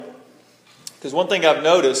Because one thing I've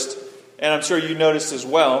noticed, and I'm sure you noticed as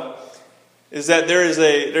well, is that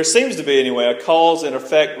there seems to be anyway, a cause and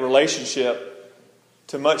effect relationship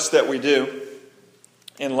to much that we do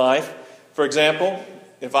in life. For example,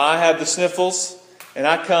 if I have the sniffles and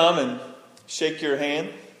I come and shake your hand,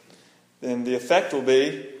 then the effect will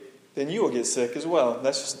be, then you will get sick as well.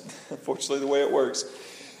 That's just unfortunately the way it works.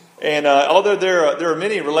 And although there are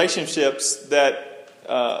many relationships that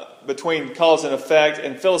between cause and effect,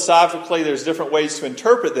 and philosophically there's different ways to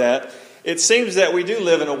interpret that, it seems that we do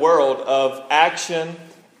live in a world of action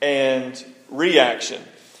and reaction.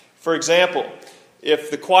 For example,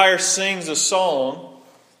 if the choir sings a song,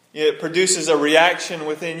 it produces a reaction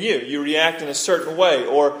within you. You react in a certain way.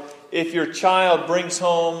 Or if your child brings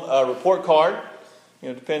home a report card,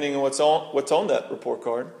 depending on what's on that report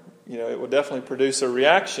card, it will definitely produce a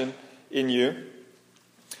reaction in you.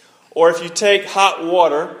 Or if you take hot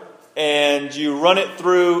water and you run it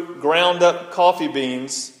through ground up coffee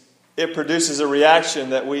beans, it produces a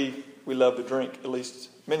reaction that we love to drink, at least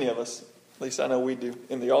many of us. At least I know we do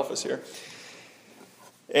in the office here.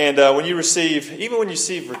 And when you receive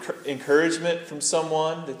encouragement from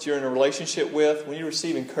someone that you're in a relationship with, when you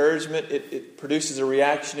receive encouragement, it produces a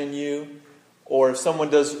reaction in you. Or if someone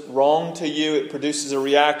does wrong to you, it produces a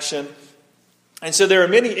reaction. And so there are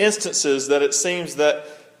many instances that it seems that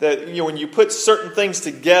when you put certain things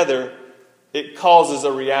together, it causes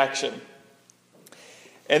a reaction.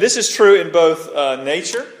 And this is true in both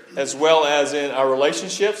nature as well as in our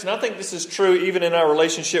relationships. And I think this is true even in our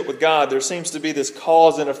relationship with God. There seems to be this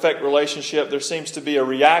cause and effect relationship. There seems to be a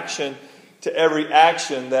reaction to every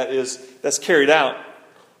action that's carried out.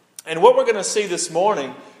 And what we're going to see this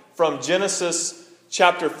morning from Genesis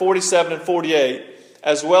chapter 47 and 48,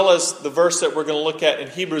 as well as the verse that we're going to look at in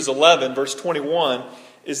Hebrews 11, verse 21,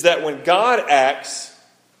 is that when God acts,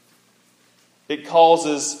 it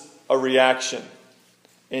causes a reaction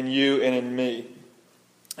in you and in me.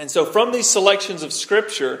 And so from these selections of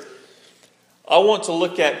Scripture, I want to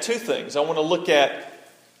look at two things. I want to look at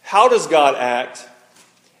how does God act,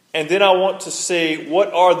 and then I want to see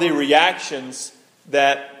what are the reactions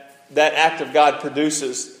that act of God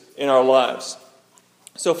produces in our lives.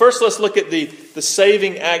 So first let's look at the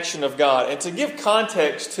saving action of God. And to give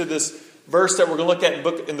context to this verse that we're going to look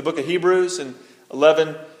at in the book of Hebrews, in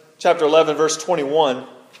chapter 11, verse 21,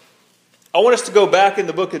 I want us to go back in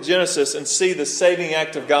the book of Genesis and see the saving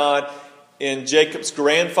act of God in Jacob's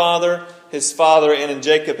grandfather, his father, and in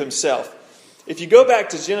Jacob himself. If you go back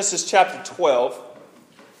to Genesis chapter 12,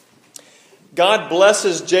 God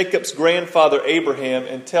blesses Jacob's grandfather Abraham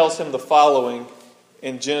and tells him the following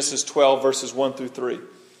in Genesis 12, verses 1 through 3.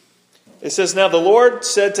 It says, "Now the Lord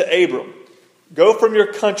said to Abram, 'Go from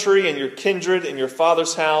your country and your kindred and your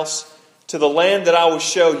father's house to the land that I will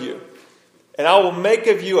show you. And I will make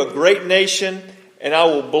of you a great nation, and I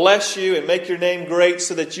will bless you and make your name great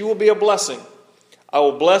so that you will be a blessing. I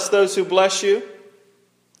will bless those who bless you,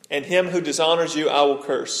 and him who dishonors you I will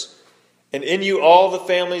curse. And in you all the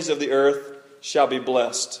families of the earth shall be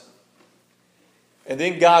blessed.'" And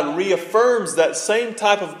then God reaffirms that same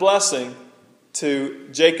type of blessing to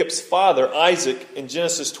Jacob's father, Isaac, in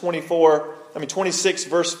Genesis 26,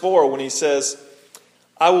 verse 4, when he says,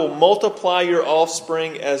 "I will multiply your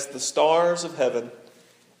offspring as the stars of heaven,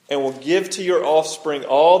 and will give to your offspring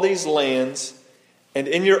all these lands, and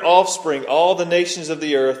in your offspring all the nations of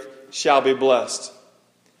the earth shall be blessed."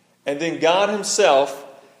 And then God himself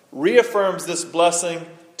reaffirms this blessing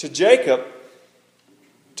to Jacob,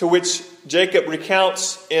 to which Jacob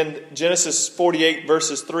recounts in Genesis 48,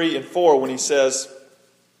 verses 3 and 4, when he says,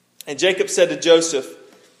 "And Jacob said to Joseph,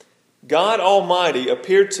 'God Almighty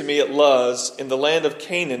appeared to me at Luz in the land of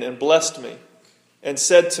Canaan and blessed me, and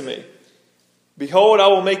said to me, Behold, I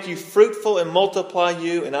will make you fruitful and multiply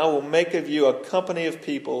you, and I will make of you a company of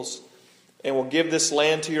peoples, and will give this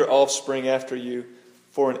land to your offspring after you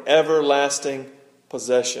for an everlasting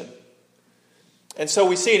possession.'" And so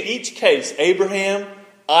we see in each case, Abraham,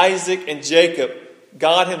 Isaac, and Jacob,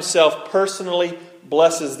 God himself personally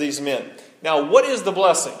blesses these men. Now, what is the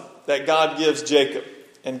blessing that God gives Jacob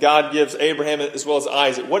and God gives Abraham as well as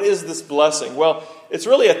Isaac? What is this blessing? Well, it's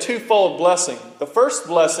really a twofold blessing. The first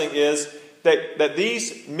blessing is that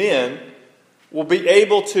these men will be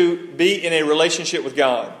able to be in a relationship with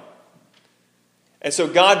God. And so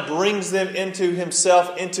God brings them into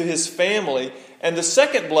himself, into his family. And the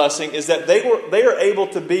second blessing is that they are able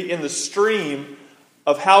to be in the stream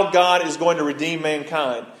of how God is going to redeem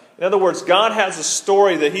mankind. In other words, God has a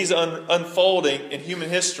story that he's unfolding in human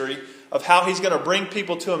history of how he's going to bring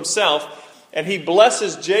people to himself. And he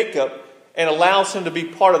blesses Jacob and allows him to be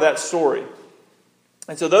part of that story.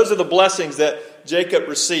 And so those are the blessings that Jacob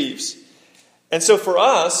receives. And so for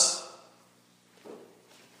us,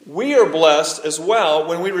 we are blessed as well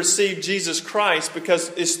when we receive Jesus Christ, because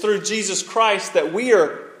it's through Jesus Christ that we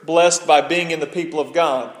are blessed by being in the people of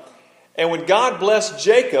God. And when God blessed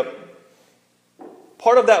Jacob,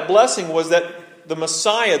 part of that blessing was that the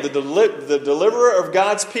Messiah, the deliverer of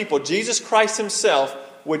God's people, Jesus Christ himself,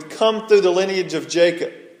 would come through the lineage of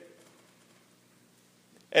Jacob.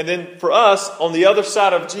 And then for us, on the other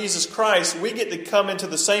side of Jesus Christ, we get to come into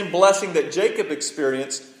the same blessing that Jacob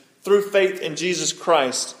experienced through faith in Jesus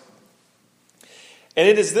Christ. And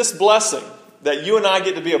it is this blessing that you and I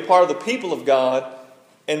get to be a part of the people of God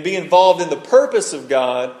and be involved in the purpose of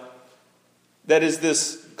God that is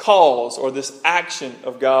this cause or this action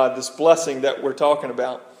of God, this blessing that we're talking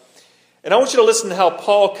about. And I want you to listen to how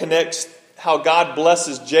Paul connects how God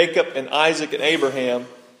blesses Jacob and Isaac and Abraham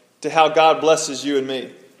to how God blesses you and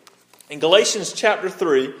me. In Galatians chapter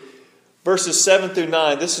 3, verses 7 through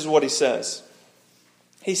 9, this is what he says.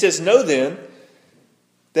 He says, "Know then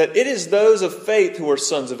that it is those of faith who are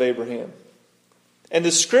sons of Abraham. And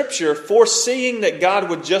the Scripture, foreseeing that God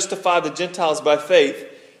would justify the Gentiles by faith,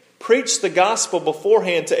 preached the gospel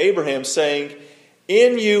beforehand to Abraham, saying,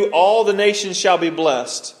 'In you all the nations shall be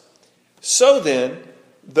blessed.' So then,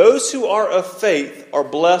 those who are of faith are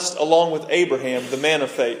blessed along with Abraham, the man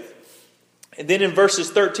of faith." And then in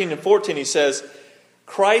verses 13 and 14 he says,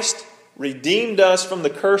 "Christ redeemed us from the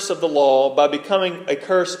curse of the law by becoming a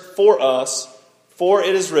curse for us, for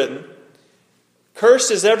it is written,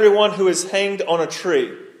 'Cursed is everyone who is hanged on a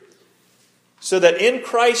tree,' so that in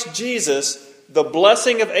Christ Jesus the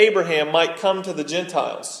blessing of Abraham might come to the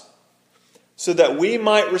Gentiles, so that we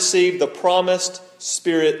might receive the promised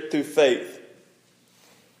Spirit through faith."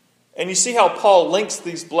 And you see how Paul links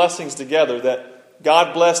these blessings together, that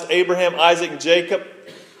God blessed Abraham, Isaac, and Jacob,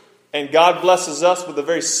 and God blesses us with a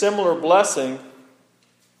very similar blessing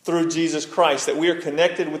through Jesus Christ, that we are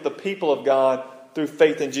connected with the people of God through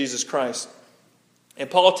faith in Jesus Christ. And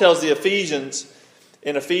Paul tells the Ephesians,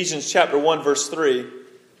 in Ephesians chapter 1, verse 3,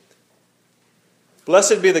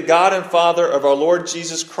 "Blessed be the God and Father of our Lord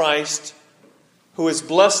Jesus Christ, who has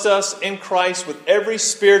blessed us in Christ with every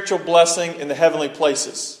spiritual blessing in the heavenly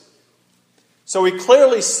places." So we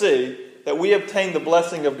clearly see that we obtain the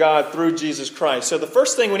blessing of God through Jesus Christ. So the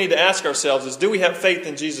first thing we need to ask ourselves is, do we have faith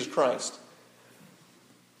in Jesus Christ?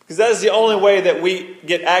 Because that is the only way that we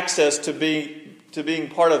get access to being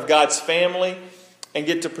part of God's family and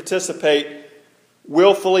get to participate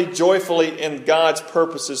willfully, joyfully in God's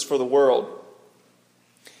purposes for the world.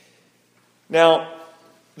 Now,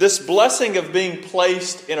 this blessing of being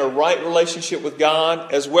placed in a right relationship with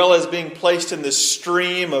God, as well as being placed in this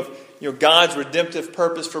stream of God's redemptive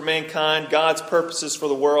purpose for mankind, God's purposes for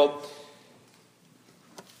the world,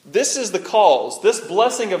 this is the cause. This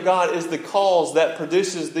blessing of God is the cause that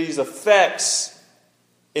produces these effects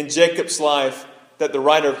in Jacob's life that the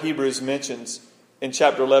writer of Hebrews mentions in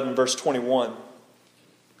chapter 11, verse 21.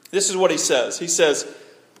 This is what he says. He says,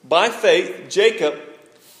 "By faith, Jacob,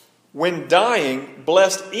 when dying,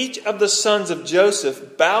 blessed each of the sons of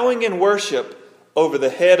Joseph, bowing in worship over the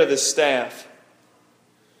head of his staff."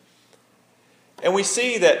 And we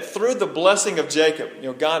see that through the blessing of Jacob,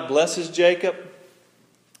 God blesses Jacob,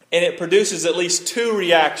 and it produces at least two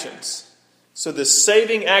reactions. So the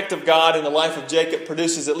saving act of God in the life of Jacob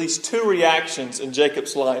produces at least two reactions in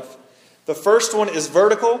Jacob's life. The first one is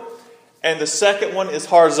vertical, and the second one is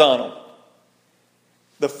horizontal.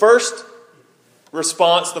 The first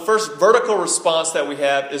response, the first vertical response that we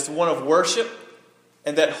have is one of worship,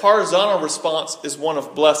 and that horizontal response is one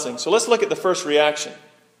of blessing. So let's look at the first reaction.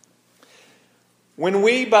 When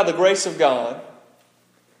we, by the grace of God,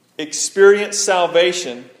 experience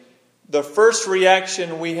salvation, the first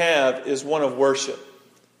reaction we have is one of worship.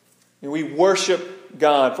 We worship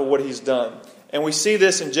God for what He's done. And we see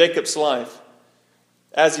this in Jacob's life.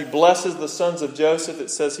 As he blesses the sons of Joseph,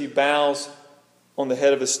 it says he bows on the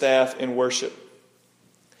head of his staff in worship.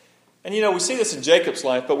 And we see this in Jacob's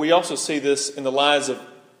life, but we also see this in the lives of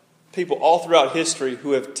people all throughout history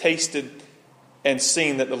who have tasted and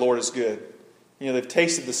seen that the Lord is good. They've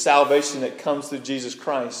tasted the salvation that comes through Jesus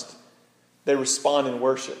Christ. They respond in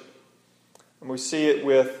worship. And we see it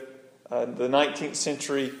with the 19th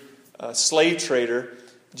century slave trader,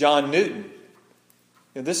 John Newton.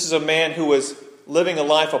 This is a man who was living a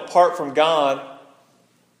life apart from God,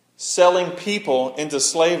 selling people into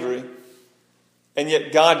slavery, and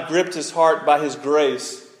yet God gripped his heart by His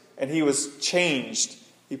grace, and he was changed.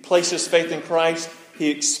 He placed his faith in Christ. He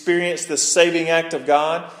experienced the saving act of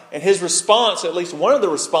God. And his response, at least one of the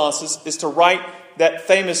responses, is to write that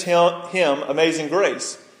famous hymn, Amazing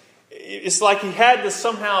Grace. It's like he had to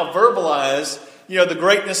somehow verbalize, the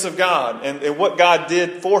greatness of God and what God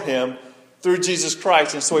did for him through Jesus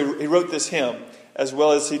Christ. And so he wrote this hymn, as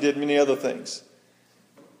well as he did many other things.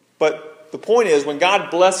 But the point is, when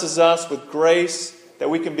God blesses us with grace, that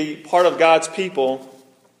we can be part of God's people,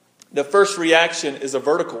 the first reaction is a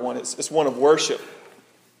vertical one. It's one of worship.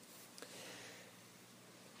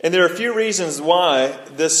 And there are a few reasons why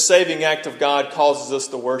this saving act of God causes us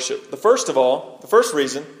to worship. The first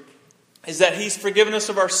reason is that he's forgiven us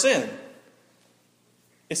of our sin.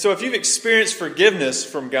 And so if you've experienced forgiveness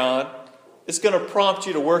from God, it's going to prompt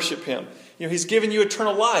you to worship him. He's given you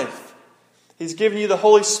eternal life. He's given you the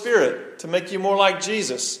Holy Spirit to make you more like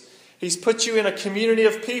Jesus. He's put you in a community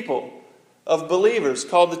of people, of believers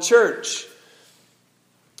called the church,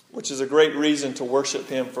 which is a great reason to worship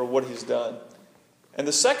him for what he's done. And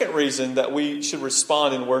the second reason that we should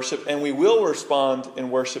respond in worship, and we will respond in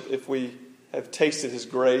worship if we have tasted his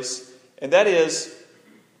grace, and that is,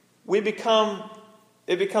 it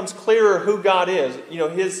becomes clearer who God is.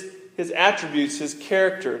 His attributes, his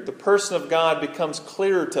character, the person of God becomes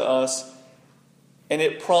clearer to us, and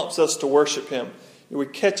it prompts us to worship him. We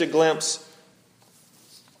catch a glimpse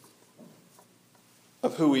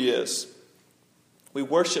of who he is. We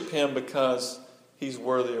worship him because he's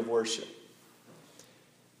worthy of worship.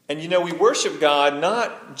 And we worship God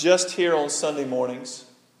not just here on Sunday mornings,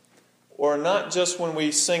 or not just when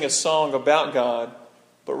we sing a song about God,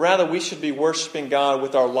 but rather we should be worshiping God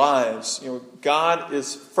with our lives. God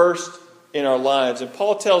is first in our lives. And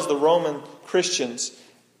Paul tells the Roman Christians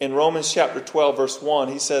in Romans chapter 12, verse 1,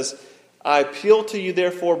 he says, I appeal to you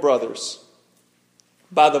therefore, brothers,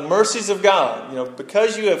 by the mercies of God.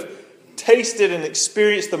 Because you have tasted and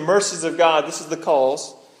experienced the mercies of God, this is the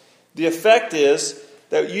cause. The effect is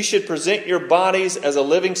that you should present your bodies as a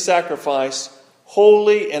living sacrifice,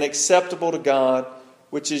 holy and acceptable to God,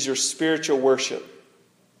 which is your spiritual worship.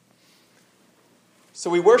 So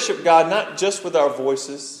we worship God not just with our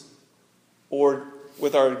voices or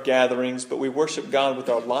with our gatherings, but we worship God with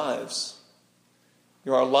our lives.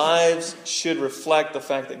 Our lives should reflect the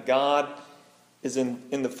fact that God is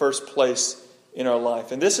in the first place in our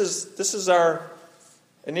life. And this is our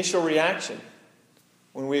initial reaction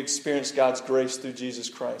when we experience God's grace through Jesus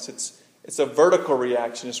Christ. It's a vertical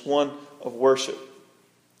reaction. It's one of worship.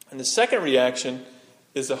 And the second reaction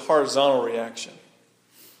is a horizontal reaction.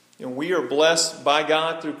 We are blessed by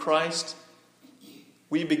God through Christ.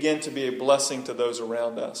 We begin to be a blessing to those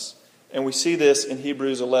around us. And we see this in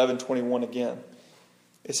Hebrews 11:21 again.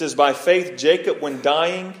 It says, by faith Jacob, when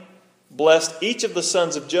dying, blessed each of the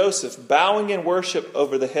sons of Joseph, bowing in worship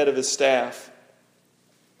over the head of his staff.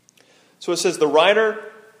 So it says the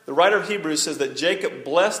writer of Hebrews says that Jacob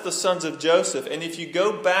blessed the sons of Joseph. And if you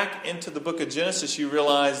go back into the book of Genesis, you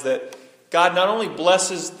realize that God not only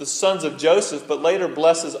blesses the sons of Joseph, but later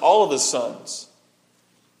blesses all of his sons.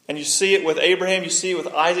 And you see it with Abraham, you see it with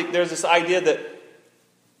Isaac. There's this idea that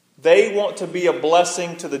they want to be a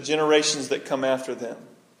blessing to the generations that come after them.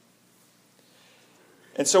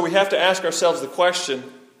 And so we have to ask ourselves the question,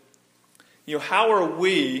 how are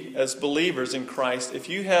we as believers in Christ, if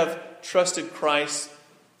you have trusted Christ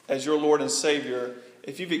as your Lord and Savior,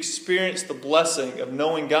 if you've experienced the blessing of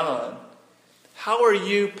knowing God, how are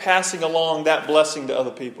you passing along that blessing to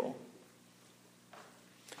other people?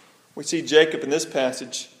 We see Jacob in this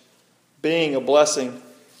passage being a blessing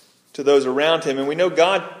to those around him. And we know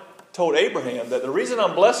God told Abraham that the reason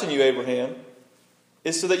I'm blessing you, Abraham,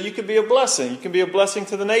 is so that you can be a blessing. You can be a blessing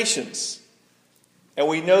to the nations. And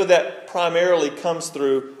we know that primarily comes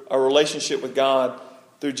through a relationship with God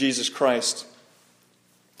through Jesus Christ.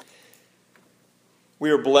 We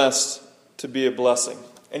are blessed to be a blessing.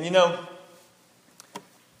 And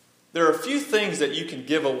there are a few things that you can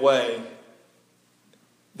give away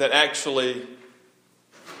that actually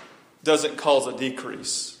doesn't cause a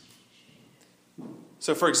decrease.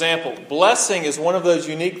 So, for example, blessing is one of those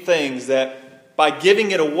unique things that by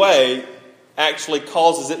giving it away actually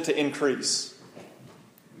causes it to increase.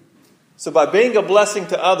 So by being a blessing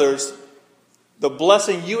to others, the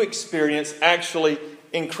blessing you experience actually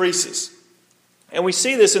increases. And we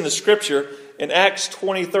see this in the Scripture. In Acts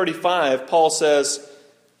 20:35, Paul says,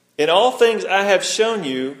 in all things I have shown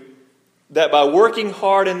you that by working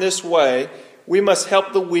hard in this way, we must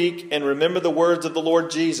help the weak and remember the words of the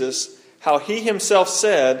Lord Jesus, how he himself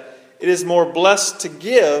said, it is more blessed to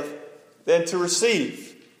give than to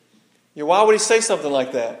receive. Why would he say something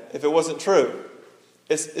like that if it wasn't true?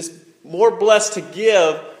 It's more blessed to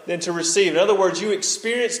give than to receive. In other words, you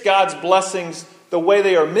experience God's blessings the way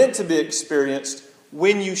they are meant to be experienced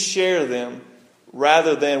when you share them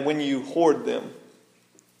rather than when you hoard them.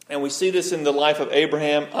 And we see this in the life of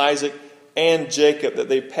Abraham, Isaac, and Jacob, that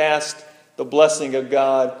they passed the blessing of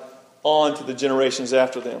God on to the generations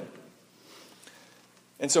after them.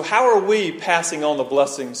 And so how are we passing on the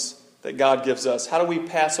blessings that God gives us? How do we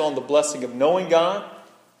pass on the blessing of knowing God,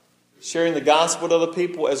 sharing the gospel with other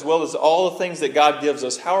people, as well as all the things that God gives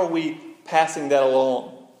us? How are we passing that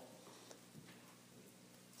along?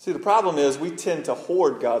 See, the problem is we tend to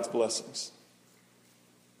hoard God's blessings.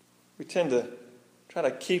 We tend to try to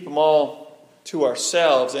keep them all to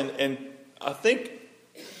ourselves. And I think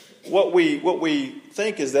what we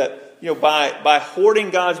think is that, by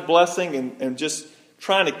hoarding God's blessing and just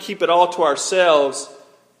trying to keep it all to ourselves,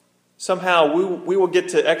 somehow we will get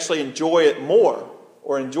to actually enjoy it more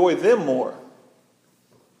or enjoy them more,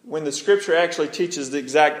 when the Scripture actually teaches the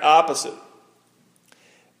exact opposite.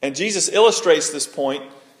 And Jesus illustrates this point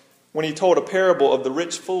when he told a parable of the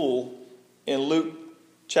rich fool in Luke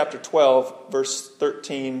chapter 12, verse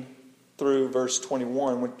 13 through verse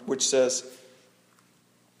 21, which says,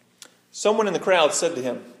 "Someone in the crowd said to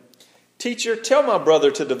him, 'Teacher, tell my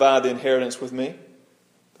brother to divide the inheritance with me.'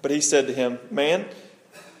 But he said to him, 'Man,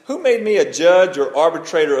 who made me a judge or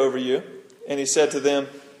arbitrator over you?' And he said to them,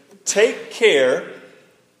 'Take care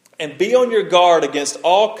and be on your guard against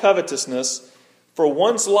all covetousness, for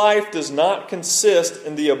one's life does not consist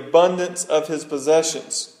in the abundance of his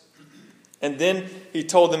possessions.' And then he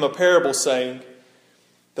told them a parable, saying,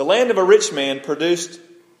 'The land of a rich man produced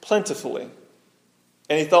plentifully.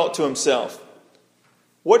 And he thought to himself,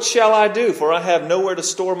 What shall I do? For I have nowhere to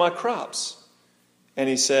store my crops.' And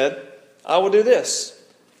he said, I will do this.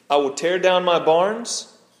 I will tear down my barns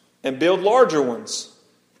and build larger ones.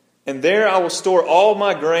 And there I will store all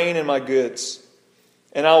my grain and my goods.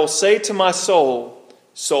 And I will say to my soul,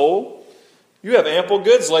 Soul, you have ample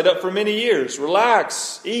goods laid up for many years.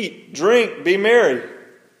 Relax, eat, drink, be merry.'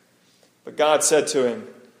 But God said to him,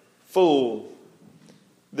 Fool,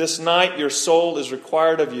 this night your soul is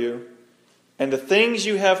required of you, and the things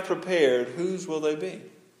you have prepared, whose will they be?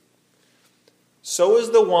 So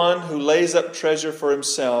is the one who lays up treasure for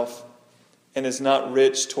himself and is not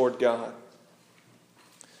rich toward God."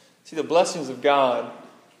 See, the blessings of God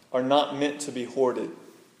are not meant to be hoarded.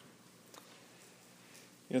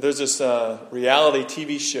 There's this reality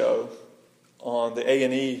TV show on the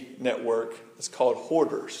A&E network. It's called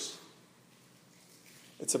Hoarders.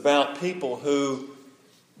 It's about people who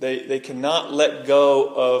they cannot let go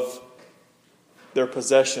of their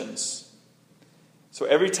possessions. So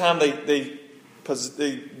every time they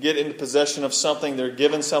get into possession of something, they're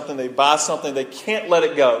given something, they buy something, they can't let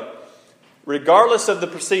it go. Regardless of the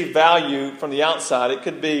perceived value from the outside, it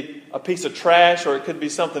could be a piece of trash or it could be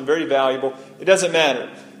something very valuable. It doesn't matter.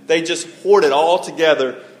 They just hoard it all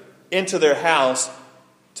together into their house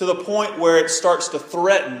to the point where it starts to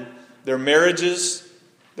threaten their marriages,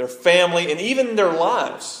 their family, and even their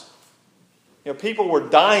lives. People were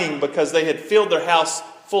dying because they had filled their house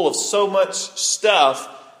full of so much stuff.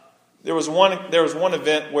 There was one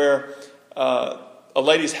event where a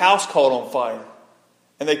lady's house caught on fire.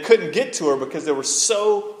 And they couldn't get to her because there was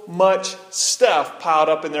so much stuff piled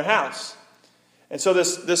up in their house. And so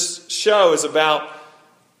this show is about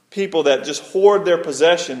people that just hoard their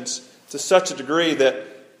possessions to such a degree that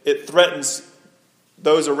it threatens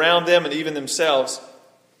those around them and even themselves.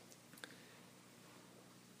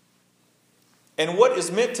 And what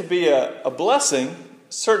is meant to be a blessing,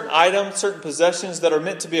 certain items, certain possessions that are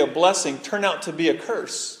meant to be a blessing, turn out to be a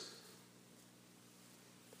curse.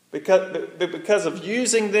 Because of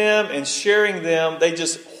using them and sharing them, they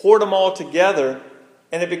just hoard them all together.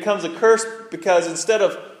 And it becomes a curse because instead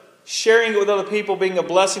of sharing it with other people, being a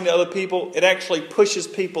blessing to other people, it actually pushes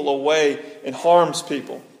people away and harms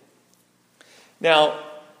people. Now,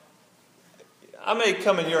 I may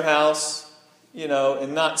come in your house,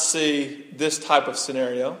 and not see this type of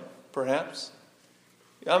scenario, perhaps.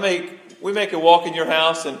 We may could walk in your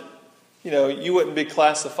house and, you wouldn't be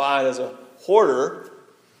classified as a hoarder.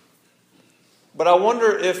 But I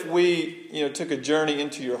wonder if we, took a journey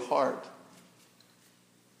into your heart.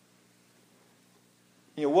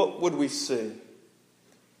 What would we see?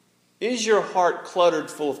 Is your heart cluttered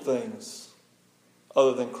full of things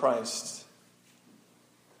other than Christ?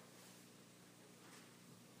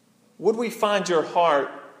 Would we find your heart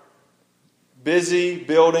busy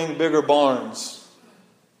building bigger barns?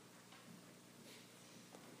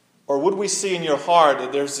 Or would we see in your heart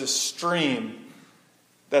that there's this stream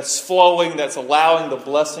that's flowing, that's allowing the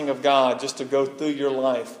blessing of God just to go through your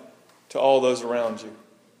life to all those around you?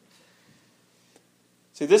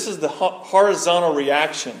 See, this is the horizontal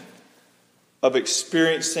reaction of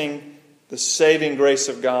experiencing the saving grace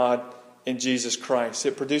of God in Jesus Christ.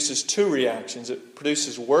 It produces two reactions. It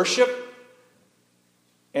produces worship,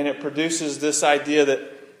 and it produces this idea that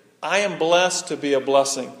I am blessed to be a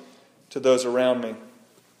blessing to those around me.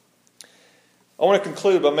 I want to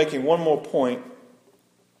conclude by making one more point,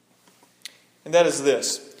 and that is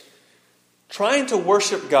this. Trying to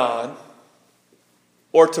worship God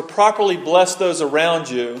or to properly bless those around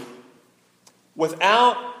you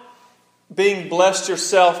without being blessed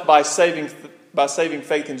yourself by saving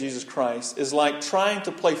faith in Jesus Christ is like trying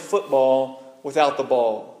to play football without the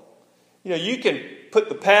ball. You can put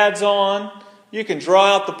the pads on, you can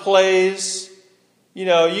draw out the plays, you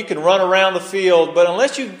can run around the field, but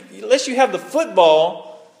unless you have the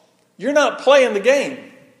football, you're not playing the game.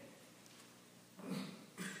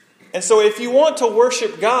 And so if you want to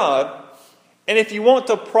worship God, and if you want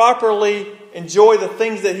to properly enjoy the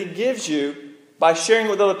things that He gives you by sharing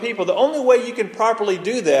with other people, the only way you can properly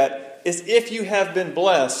do that is if you have been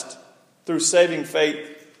blessed through saving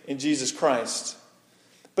faith in Jesus Christ.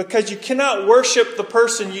 Because you cannot worship the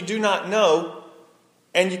person you do not know,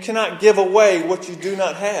 and you cannot give away what you do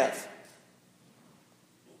not have.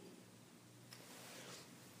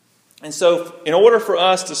 And so, in order for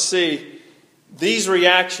us to see these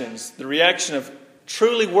reactions, the reaction of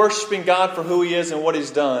truly worshiping God for who He is and what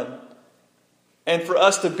He's done, and for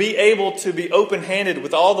us to be able to be open-handed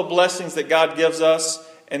with all the blessings that God gives us,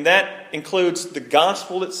 and that includes the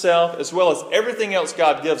gospel itself as well as everything else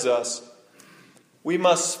God gives us, we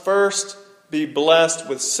must first be blessed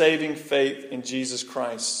with saving faith in Jesus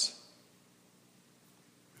Christ.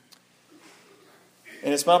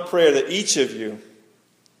 And it's my prayer that each of you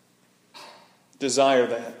desire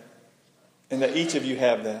that, and that each of you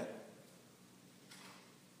have that.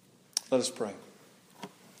 Let us pray.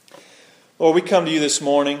 Lord, we come to you this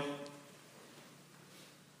morning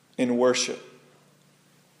in worship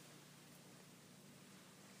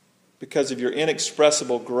because of your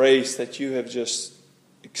inexpressible grace that you have just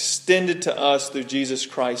extended to us through Jesus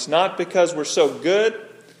Christ. Not because we're so good,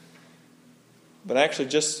 but actually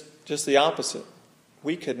just the opposite.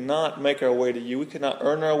 We could not make our way to you. We could not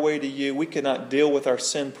earn our way to you. We could not deal with our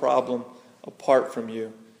sin problem apart from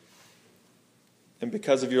you. And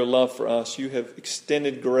because of your love for us, you have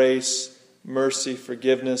extended grace, mercy,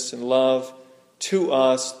 forgiveness, and love to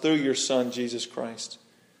us through your Son, Jesus Christ.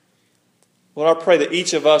 Lord, I pray that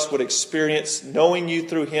each of us would experience knowing you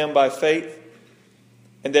through Him by faith,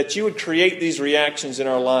 and that you would create these reactions in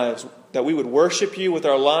our lives, that we would worship you with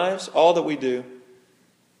our lives, all that we do,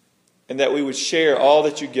 and that we would share all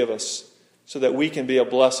that you give us so that we can be a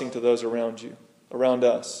blessing to those around you, around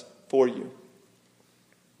us, for you.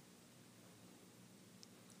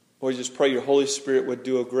 Lord, just pray your Holy Spirit would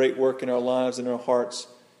do a great work in our lives and our hearts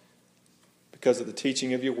because of the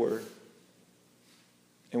teaching of your word.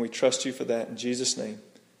 And we trust you for that. In Jesus' name,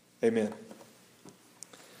 amen.